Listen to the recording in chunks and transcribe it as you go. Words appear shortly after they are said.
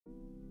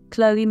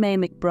Chloé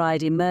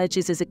McBride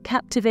emerges as a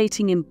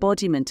captivating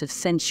embodiment of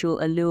sensual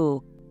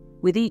allure.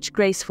 With each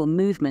graceful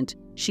movement,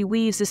 she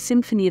weaves a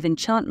symphony of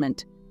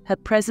enchantment, her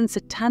presence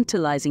a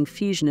tantalizing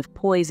fusion of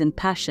poise and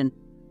passion.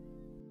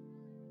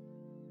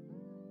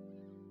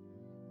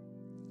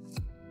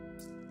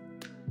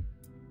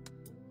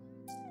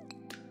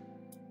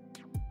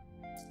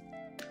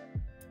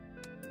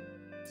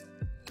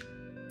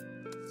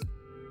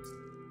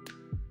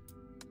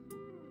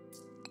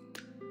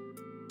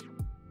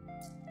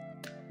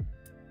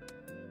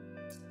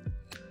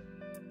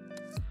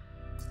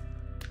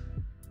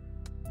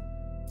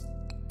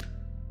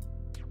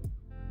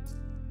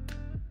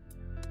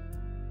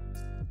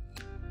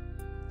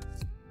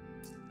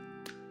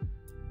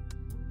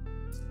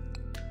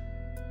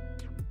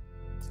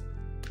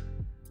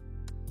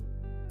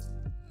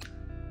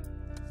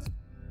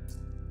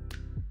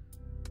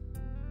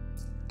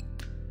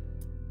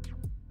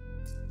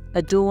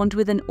 Adorned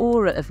with an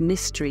aura of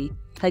mystery,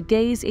 her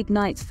gaze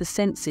ignites the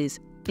senses,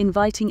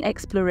 inviting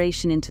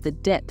exploration into the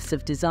depths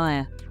of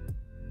desire.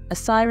 A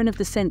siren of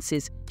the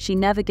senses, she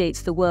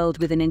navigates the world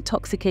with an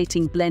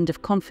intoxicating blend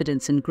of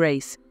confidence and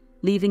grace,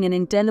 leaving an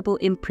indelible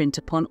imprint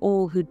upon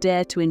all who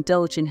dare to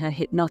indulge in her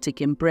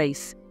hypnotic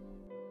embrace.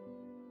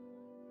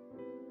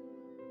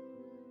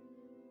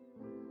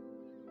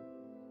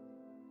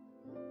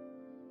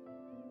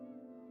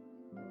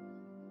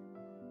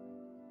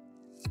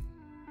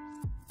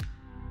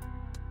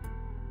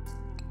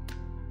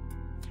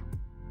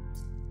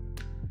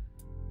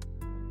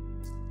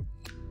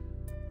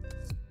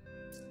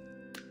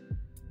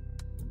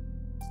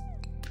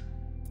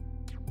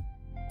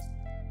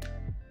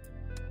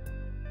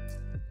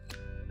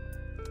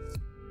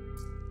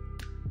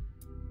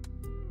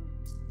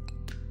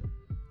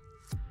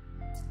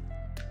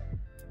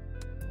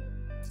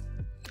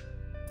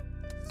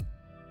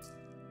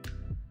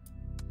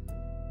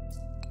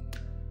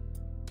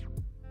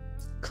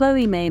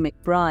 Chloé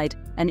McBride,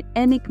 an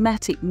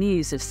enigmatic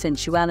muse of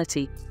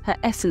sensuality, her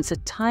essence a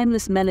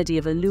timeless melody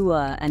of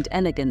allure and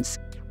elegance,